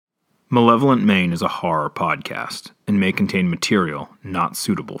Malevolent Maine is a horror podcast and may contain material not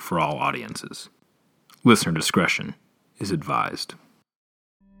suitable for all audiences. Listener discretion is advised.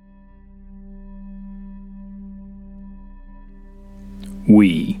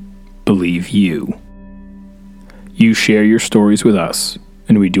 We believe you. You share your stories with us,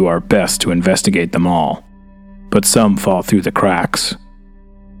 and we do our best to investigate them all. But some fall through the cracks.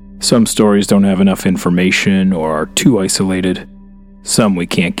 Some stories don't have enough information or are too isolated. Some we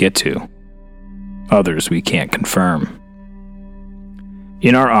can't get to. Others we can't confirm.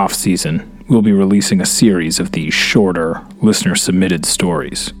 In our off-season, we'll be releasing a series of these shorter, listener-submitted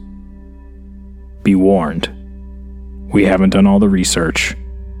stories. Be warned, we haven't done all the research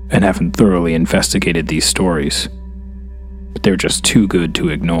and haven't thoroughly investigated these stories, but they're just too good to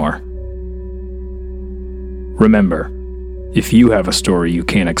ignore. Remember, if you have a story you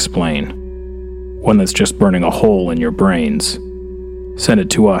can't explain, one that's just burning a hole in your brains, send it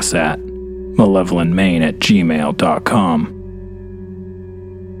to us at malevolentmaine@gmail.com.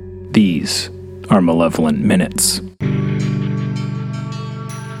 These are Malevolent Minutes.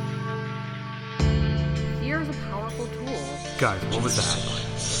 Fear is a powerful tool. Guys, what was that?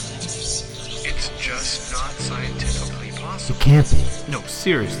 It's just not scientifically possible. It can't be. No,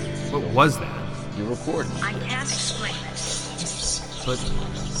 seriously, what was that? You're recording. I can't explain it. But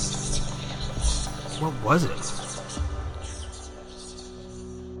what was it?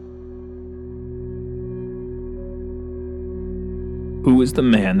 Who is the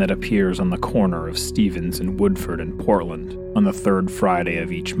man that appears on the corner of Stevens and Woodford in Portland on the third Friday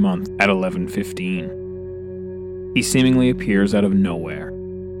of each month at 11:15? He seemingly appears out of nowhere.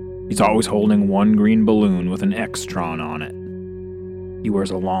 He's always holding one green balloon with an X drawn on it. He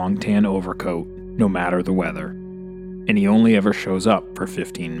wears a long tan overcoat, no matter the weather, and he only ever shows up for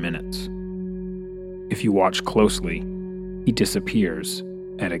 15 minutes. If you watch closely, he disappears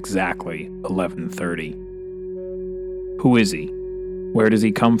at exactly 11:30. Who is he? Where does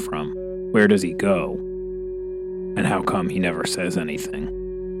he come from? Where does he go? And how come he never says anything?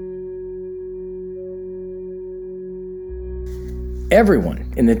 Everyone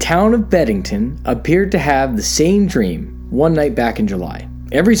in the town of Beddington appeared to have the same dream one night back in July.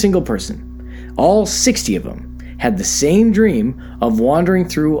 Every single person, all 60 of them, had the same dream of wandering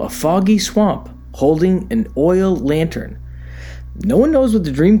through a foggy swamp holding an oil lantern. No one knows what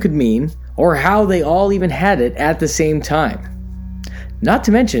the dream could mean or how they all even had it at the same time. Not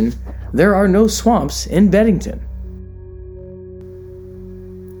to mention, there are no swamps in Beddington.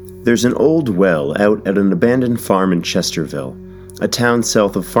 There's an old well out at an abandoned farm in Chesterville, a town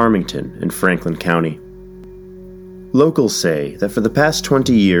south of Farmington in Franklin County. Locals say that for the past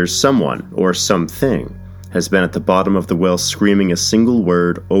 20 years, someone or something has been at the bottom of the well screaming a single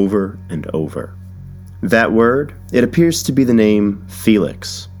word over and over. That word, it appears to be the name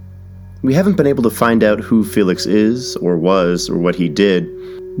Felix. We haven't been able to find out who Felix is, or was, or what he did,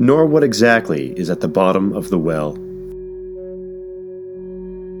 nor what exactly is at the bottom of the well.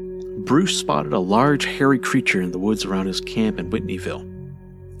 Bruce spotted a large, hairy creature in the woods around his camp in Whitneyville.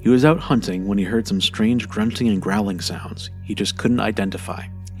 He was out hunting when he heard some strange grunting and growling sounds he just couldn't identify.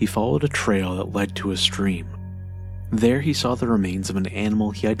 He followed a trail that led to a stream. There he saw the remains of an animal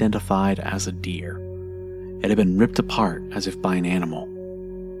he identified as a deer. It had been ripped apart as if by an animal.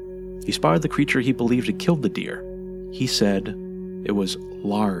 He spotted the creature he believed had killed the deer. He said it was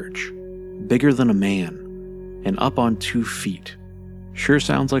large, bigger than a man, and up on 2 feet. Sure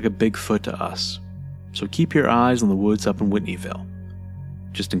sounds like a Bigfoot to us, so keep your eyes on the woods up in Whitneyville,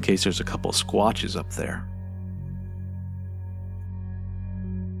 just in case there's a couple of squatches up there.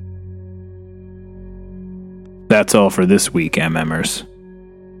 That's all for this week, MMers.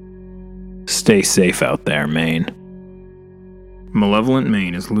 Stay safe out there, Maine. Malevolent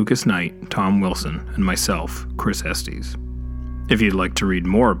Maine is Lucas Knight, Tom Wilson, and myself, Chris Estes. If you'd like to read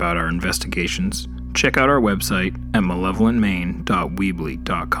more about our investigations, check out our website at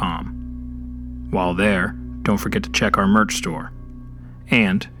malevolentmaine.weebly.com. While there, don't forget to check our merch store.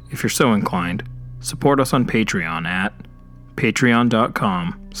 And, if you're so inclined, support us on Patreon at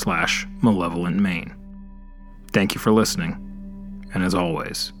patreon.com/malevolentmaine. Thank you for listening, and as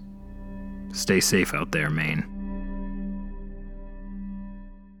always, stay safe out there, Maine.